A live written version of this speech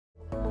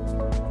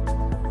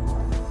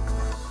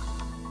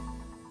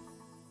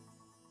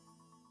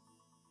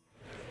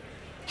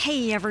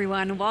Hey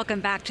everyone, welcome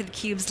back to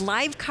theCUBE's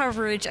live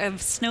coverage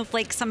of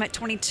Snowflake Summit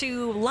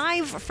 22,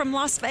 live from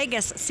Las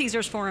Vegas,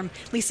 Caesars Forum.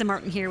 Lisa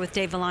Martin here with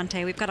Dave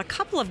Vellante. We've got a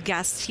couple of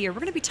guests here.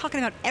 We're going to be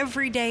talking about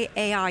everyday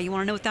AI. You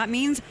want to know what that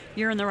means?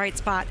 You're in the right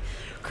spot.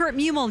 Kurt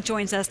Muehmel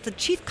joins us, the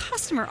Chief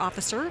Customer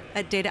Officer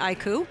at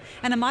Dataiku,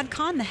 and Ahmad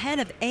Khan, the Head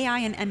of AI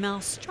and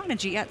ML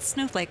Strategy at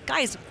Snowflake.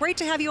 Guys, great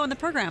to have you on the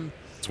program.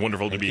 It's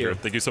wonderful to be here.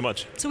 Thank you so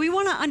much. So we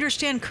want to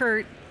understand,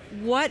 Kurt,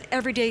 what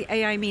everyday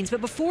AI means.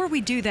 But before we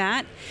do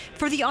that,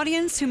 for the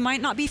audience who might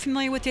not be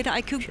familiar with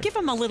Dataiku, give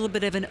them a little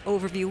bit of an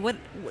overview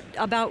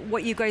about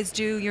what you guys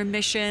do, your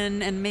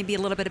mission, and maybe a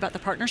little bit about the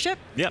partnership.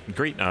 Yeah,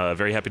 great.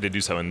 Very happy to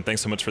do so, and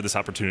thanks so much for this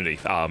opportunity.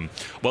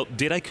 Well,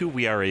 Dataiku,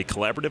 we are a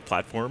collaborative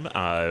platform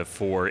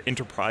for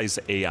enterprise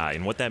AI,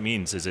 and what that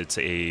means is it's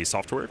a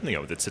software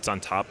that sits on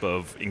top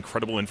of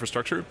incredible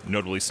infrastructure,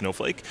 notably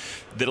Snowflake,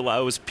 that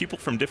allows people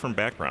from different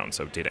backgrounds,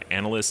 so data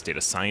analysts,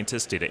 data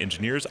scientists, data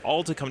engineers,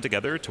 all to come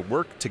together to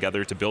work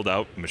together to build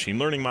out machine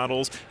learning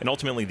models and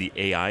ultimately the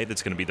AI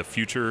that's going to be the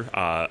future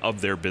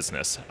of their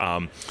business.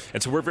 And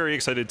so we're very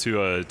excited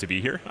to be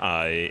here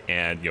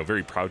and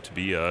very proud to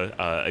be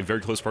a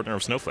very close partner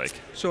of Snowflake.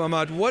 So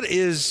Ahmad, what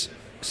is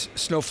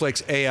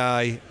Snowflake's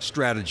AI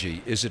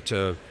strategy? Is it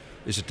to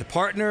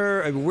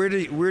partner? I mean,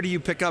 where do you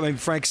pick up? I mean,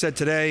 Frank said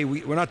today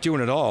we're not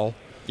doing it all.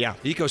 Yeah.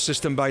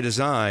 Ecosystem by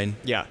design.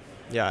 Yeah,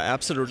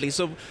 absolutely.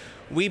 So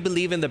we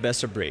believe in the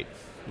best of breed.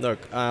 Look,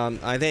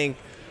 I think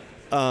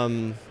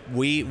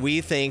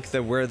we think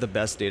that we're the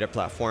best data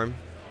platform,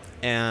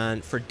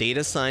 and for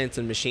data science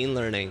and machine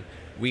learning,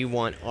 we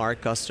want our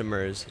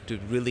customers to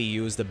really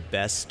use the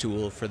best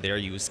tool for their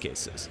use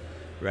cases,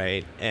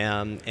 right?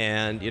 And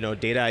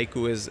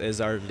Dataiku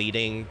is our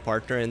leading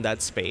partner in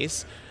that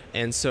space,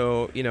 and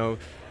so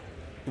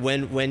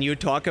when you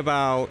talk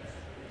about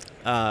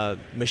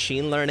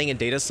machine learning and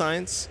data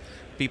science,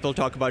 people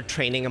talk about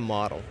training a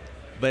model,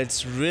 but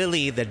it's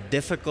really the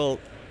difficult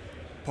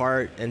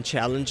part and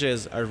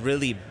challenges are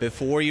really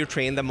before you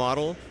train the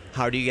model,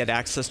 how do you get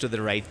access to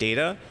the right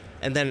data?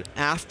 And then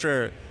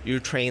after you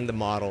train the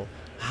model,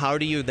 how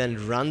do you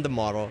then run the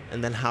model?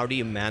 And then how do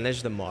you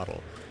manage the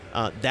model?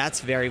 That's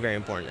very, very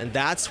important. And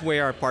that's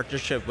where our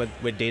partnership with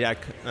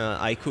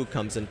Dataiku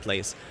comes in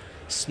place.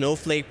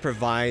 Snowflake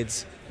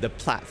provides the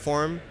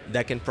platform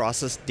that can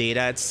process data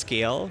at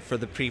scale for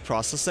the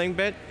pre-processing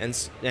bit, and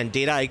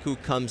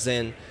Dataiku comes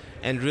in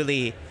and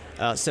really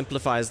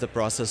simplifies the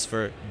process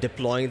for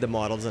deploying the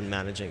models and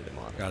managing the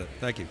model. Got it,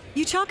 thank you.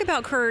 You talk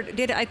about, Kurt,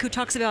 Dataiku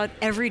talks about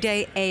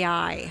everyday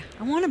AI.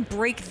 I want to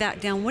break that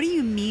down. What do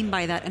you mean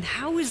by that? And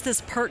how is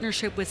this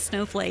partnership with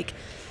Snowflake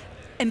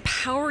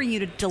empowering you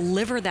to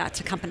deliver that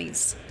to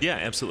companies? Yeah,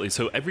 absolutely.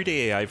 So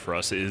everyday AI for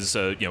us is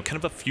kind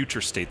of a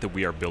future state that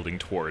we are building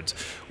towards,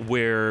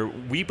 where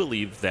we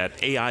believe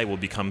that AI will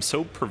become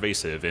so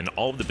pervasive in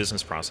all of the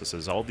business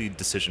processes, all the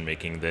decision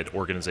making that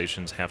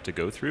organizations have to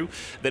go through,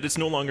 that it's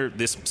no longer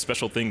this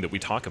special thing that we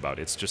talk about.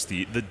 It's just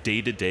the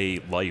day-to-day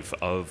life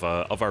of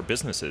our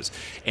businesses,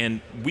 and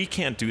we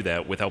can't do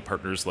that without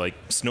partners like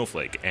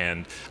Snowflake,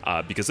 and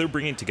because they're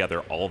bringing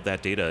together all of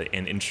that data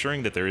and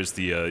ensuring that there is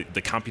the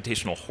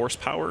computational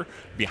horsepower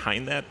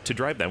behind that to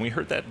drive that. And we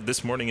heard that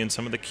this morning in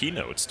some of the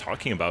keynotes,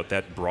 talking about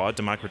that broad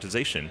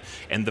democratization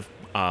and the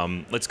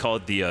let's call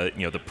it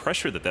the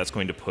pressure that that's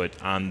going to put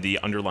on the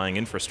underlying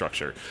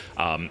infrastructure.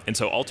 And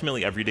so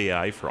ultimately, everyday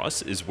AI for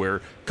us is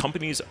where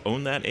companies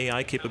own that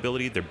AI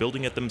capability. They're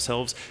building it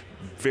themselves.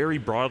 Very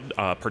broad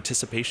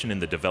participation in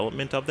the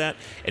development of that,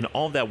 and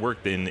all of that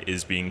work then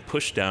is being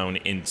pushed down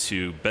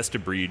into best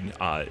of breed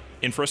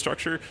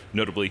infrastructure,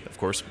 notably, of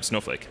course,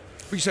 Snowflake.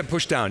 You said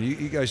push down.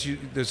 You guys,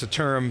 there's a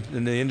term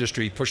in the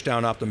industry, push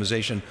down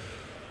optimization.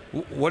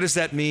 What does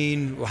that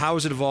mean? How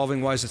is it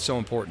evolving? Why is it so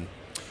important?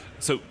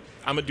 So,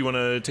 Ahmad, do you want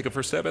to take a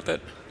first stab at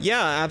that?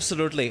 Yeah,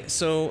 absolutely.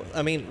 So,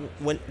 I mean,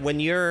 when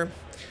you're,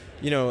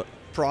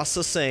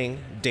 processing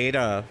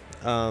data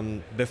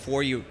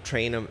before you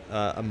train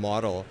a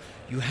model,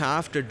 you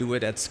have to do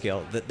it at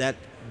scale.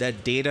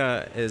 That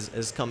data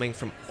is coming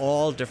from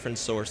all different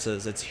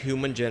sources. It's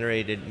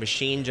human-generated,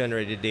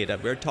 machine-generated data.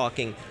 We're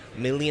talking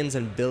millions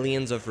and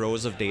billions of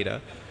rows of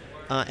data.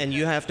 And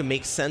you have to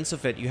make sense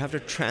of it. You have to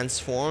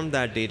transform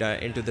that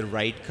data into the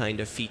right kind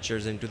of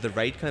features, into the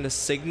right kind of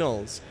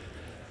signals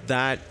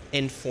that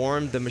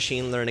inform the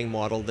machine learning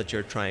model that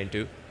you're trying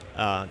to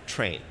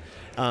train.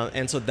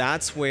 And so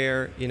that's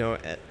where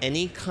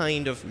any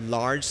kind of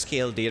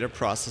large-scale data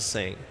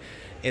processing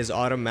is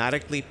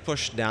automatically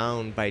pushed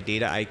down by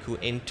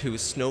Dataiku into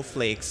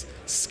Snowflake's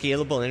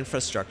scalable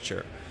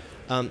infrastructure.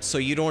 So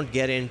you don't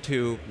get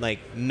into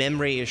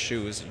memory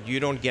issues. You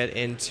don't get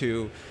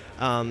into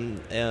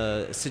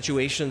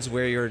situations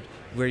where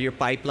your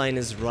pipeline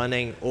is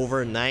running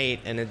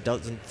overnight and it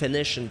doesn't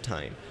finish in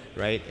time,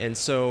 right? And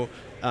so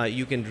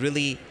you can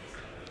really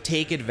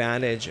take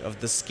advantage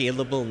of the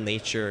scalable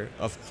nature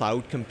of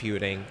cloud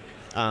computing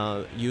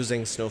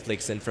using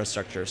Snowflake's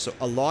infrastructure. So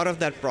a lot of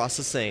that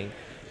processing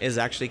is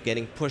actually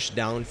getting pushed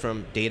down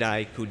from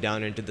Dataiku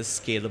down into the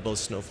scalable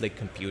Snowflake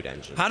compute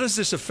engine. How does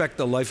this affect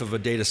the life of a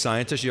data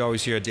scientist? You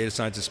always hear data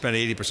scientists spend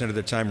 80% of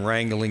their time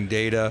wrangling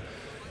data.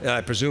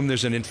 I presume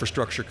there's an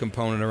infrastructure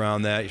component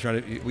around that.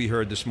 We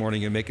heard this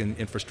morning you're making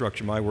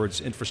infrastructure, my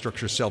words,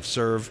 infrastructure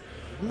self-serve.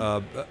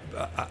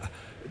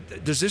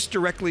 Does this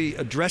directly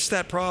address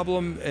that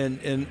problem?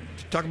 And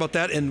talk about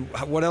that, and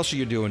what else are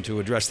you doing to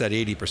address that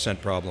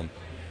 80% problem?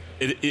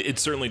 It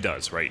certainly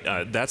does, right?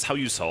 That's how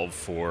you solve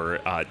for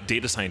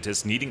data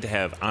scientists needing to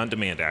have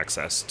on-demand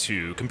access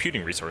to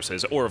computing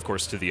resources, or of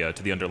course to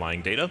the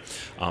underlying data,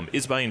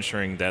 is by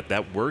ensuring that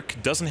that work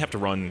doesn't have to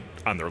run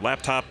on their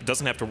laptop,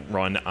 doesn't have to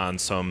run on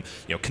some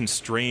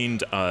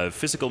constrained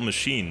physical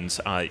machines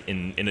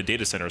in a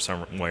data center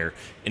somewhere.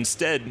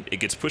 Instead, it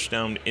gets pushed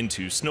down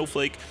into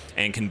Snowflake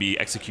and can be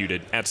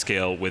executed at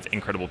scale with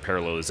incredible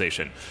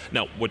parallelization.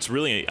 Now, what's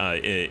really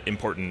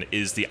important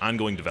is the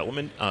ongoing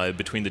development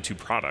between the two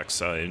products.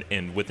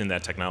 And within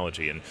that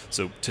technology. And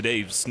so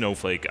today,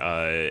 Snowflake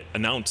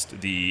announced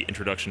the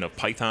introduction of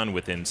Python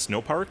within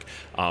Snowpark,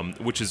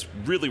 which is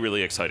really,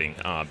 really exciting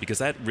because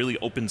that really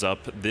opens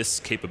up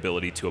this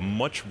capability to a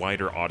much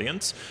wider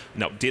audience.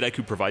 Now,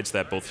 Dataiku provides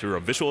that both through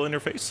a visual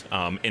interface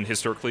and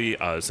historically,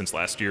 since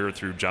last year,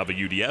 through Java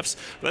UDFs.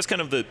 But that's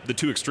kind of the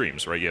two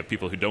extremes, right? You have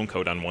people who don't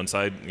code on one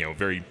side,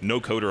 very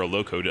no-code or a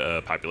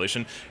low-code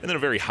population, and then a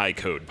very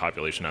high-code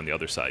population on the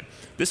other side.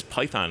 This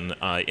Python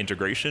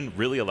integration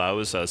really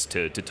allows us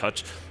to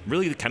touch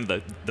really kind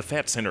of the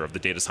fat center of the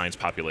data science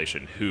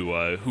population,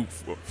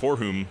 for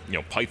whom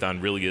Python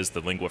really is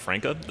the lingua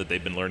franca that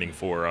they've been learning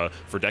for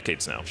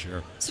decades now.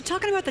 Sure. So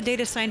talking about the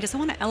data scientists, I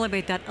want to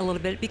elevate that a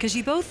little bit because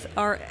you both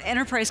are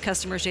enterprise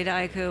customers,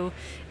 Dataiku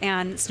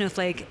and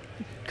Snowflake.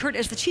 Kurt,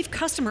 as the Chief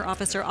Customer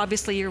Officer,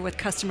 obviously you're with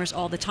customers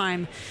all the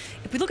time.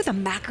 If we look at the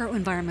macro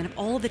environment of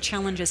all of the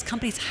challenges,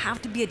 companies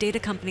have to be a data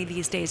company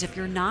these days. If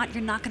you're not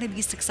going to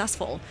be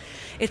successful.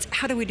 It's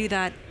how do we do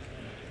that?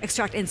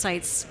 Extract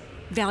insights,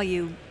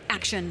 value,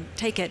 action,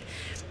 take it.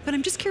 But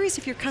I'm just curious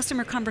if your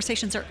customer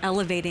conversations are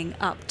elevating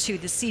up to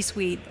the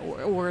C-suite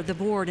or the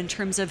board in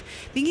terms of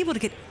being able to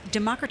get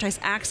democratized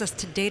access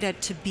to data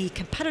to be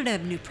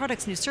competitive, new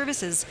products, new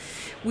services.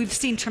 We've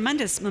seen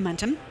tremendous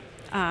momentum,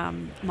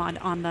 Ahmad,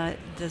 on the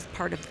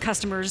part of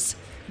customers'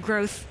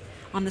 growth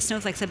on the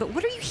Snowflake side. But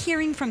what are you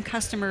hearing from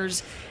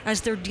customers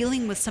as they're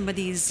dealing with some of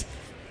these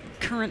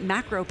current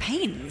macro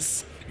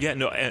pains? Yeah,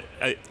 no,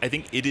 I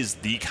think it is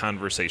the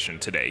conversation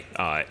today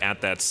at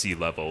that C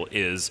level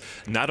is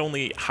not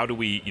only how do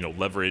we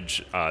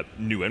leverage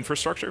new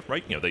infrastructure,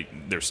 right?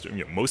 There's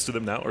most of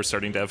them now are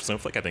starting to have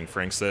Snowflake. I think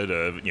Frank said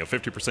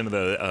 50% of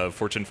the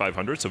Fortune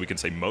 500, so we can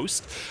say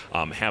most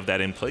have that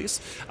in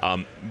place.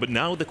 But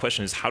now the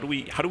question is how do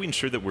we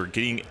ensure that we're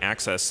getting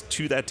access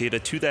to that data,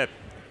 to that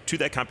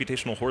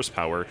computational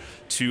horsepower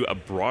to a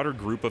broader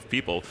group of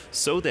people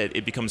so that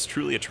it becomes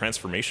truly a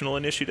transformational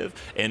initiative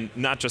and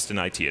not just an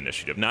IT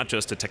initiative, not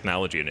just a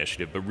technology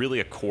initiative, but really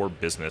a core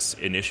business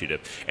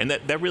initiative. And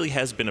that really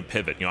has been a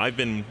pivot. I've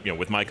been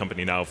with my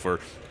company now for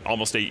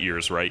almost 8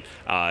 years, right?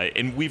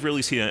 And we've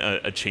really seen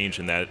a change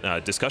in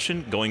that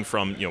discussion, going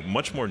from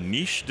much more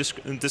niche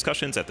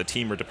discussions at the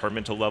team or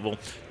departmental level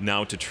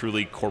now to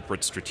truly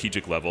corporate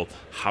strategic level.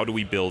 How do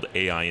we build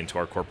AI into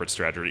our corporate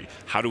strategy?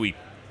 How do we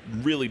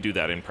really do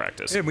that in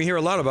practice? Yeah, we hear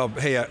a lot about,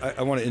 hey,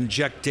 I want to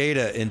inject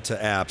data into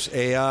apps,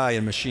 AI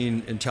and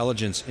machine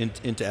intelligence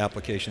into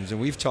applications. And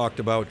we've talked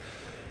about,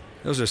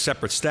 those are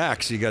separate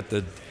stacks. You got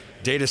the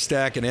data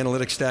stack and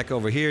analytics stack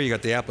over here. You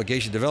got the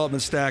application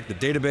development stack. The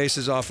database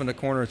is off in the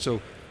corner. So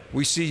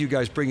we see you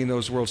guys bringing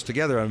those worlds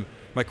together. And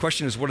my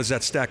question is, what does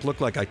that stack look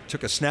like? I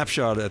took a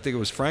snapshot, I think it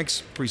was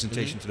Frank's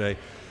presentation today.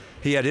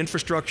 He had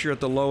infrastructure at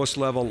the lowest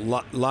level,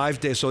 live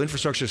data, so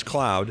infrastructure is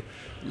cloud.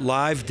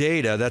 Live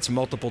data, that's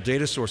multiple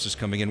data sources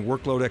coming in.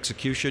 Workload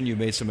execution, you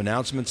made some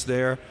announcements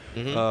there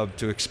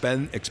to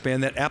expand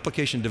that.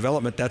 Application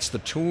development, that's the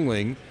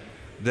tooling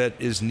that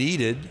is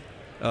needed.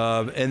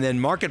 And then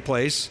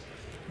marketplace,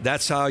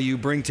 that's how you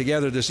bring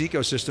together this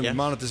ecosystem. Yes.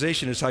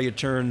 Monetization is how you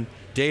turn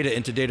data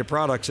into data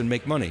products and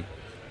make money.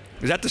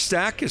 Is that the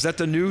stack? Is that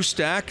the new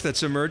stack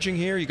that's emerging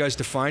here? You guys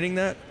defining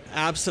that?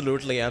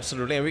 Absolutely,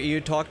 absolutely. I mean,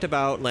 you talked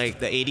about like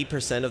the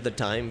 80% of the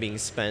time being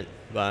spent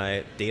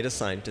by data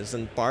scientists,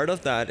 and part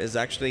of that is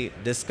actually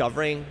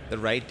discovering the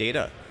right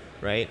data,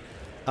 right?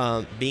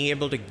 Being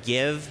able to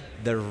give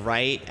the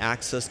right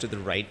access to the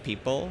right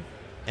people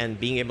and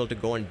being able to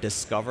go and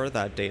discover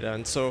that data.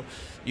 And so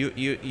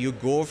you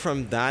go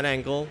from that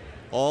angle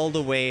all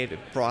the way to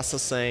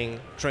processing,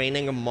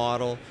 training a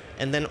model,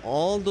 and then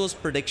all those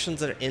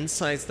predictions or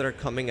insights that are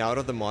coming out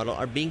of the model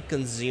are being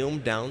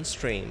consumed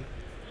downstream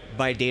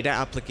by data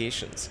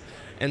applications.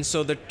 And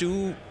so the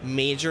two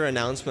major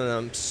announcements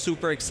I'm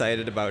super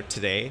excited about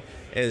today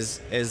is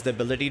the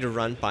ability to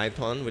run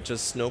Python, which is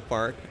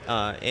Snowpark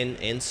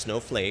in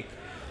Snowflake.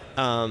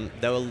 That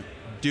will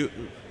do,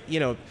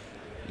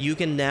 you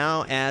can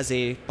now as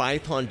a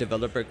Python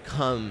developer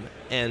come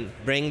and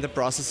bring the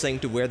processing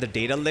to where the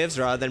data lives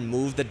rather than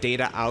move the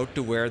data out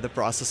to where the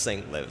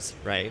processing lives,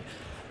 right?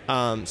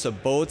 So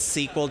both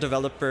SQL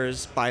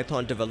developers,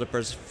 Python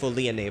developers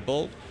fully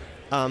enabled.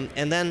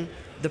 And then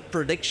the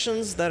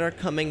predictions that are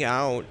coming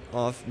out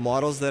of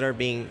models that are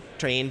being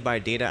trained by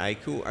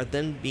Dataiku are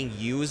then being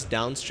used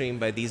downstream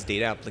by these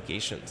data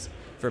applications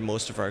for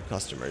most of our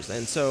customers.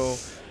 And so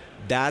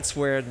that's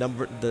where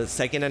the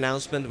second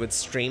announcement with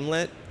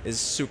Streamlit is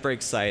super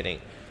exciting.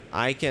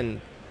 I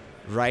can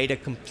write a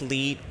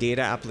complete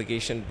data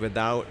application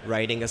without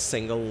writing a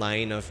single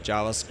line of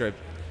JavaScript,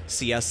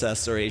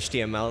 CSS, or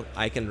HTML.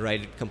 I can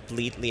write it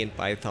completely in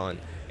Python.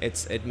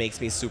 It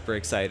makes me super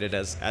excited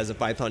as a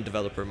Python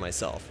developer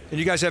myself. And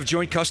you guys have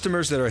joint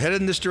customers that are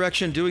headed in this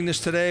direction, doing this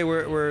today.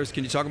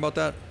 Can you talk about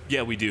that?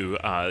 Yeah, we do.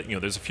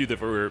 There's a few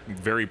that we're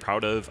very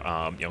proud of.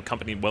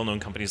 Well-known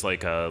companies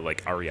like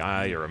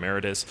REI or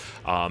Emeritus.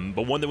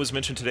 But one that was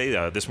mentioned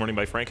today, this morning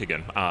by Frank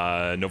again,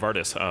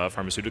 Novartis,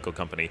 pharmaceutical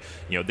company.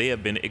 They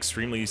have been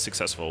extremely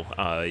successful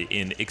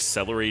in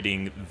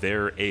accelerating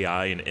their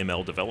AI and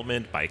ML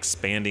development by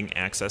expanding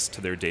access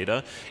to their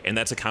data, and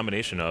that's a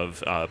combination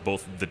of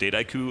both the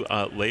Dataiku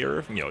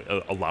layer,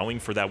 allowing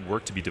for that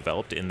work to be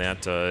developed in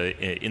that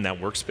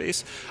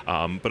workspace,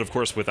 but of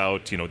course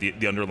without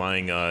the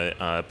underlying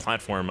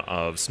platform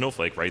of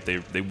Snowflake, right?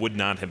 They would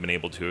not have been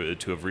able to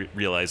have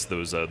realized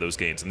those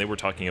gains, and they were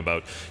talking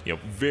about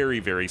very,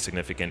 very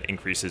significant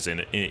increases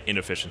in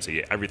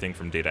efficiency, everything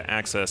from data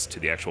access to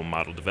the actual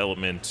model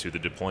development to the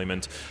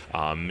deployment.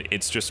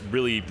 It's just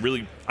really,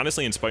 really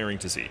honestly inspiring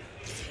to see.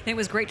 And it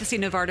was great to see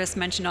Novartis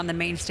mentioned on the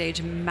main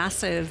stage.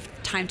 Massive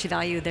time to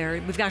value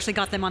there. We've actually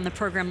got them on the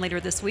program later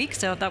this week,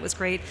 so that was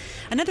great.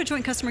 Another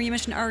joint customer, you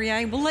mentioned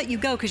REI. We'll let you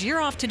go because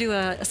you're off to do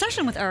a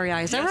session with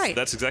REI. Is that right?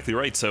 That's exactly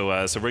right. So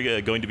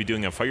we're going to be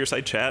doing a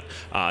fireside chat,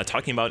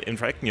 talking about, in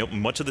fact,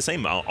 much of the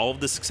same, all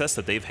of the success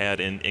that they've had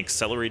in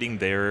accelerating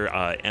their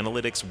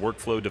analytics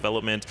workflow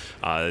development,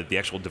 the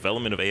actual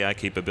development of AI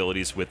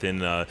capabilities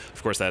within,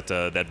 of course,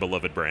 that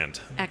beloved brand.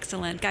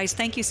 Excellent, guys.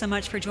 Thank you so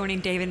much for joining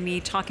Dave and me,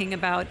 talking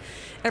about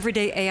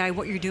everyday AI,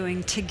 what you're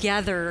doing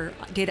together,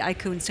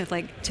 Dataiku and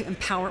Snowflake, to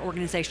empower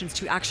organizations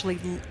to actually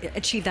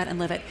achieve that and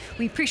live it.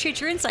 We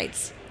appreciate your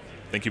insights.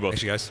 Thank you both.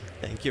 Thanks, you guys.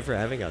 Thank you for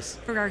having us.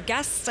 For our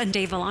guests and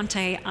Dave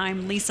Vellante,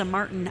 I'm Lisa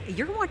Martin.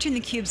 You're watching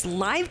theCUBE's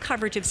live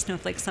coverage of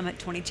Snowflake Summit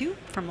 22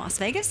 from Las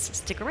Vegas.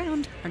 Stick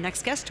around. Our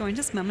next guest joins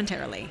us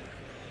momentarily.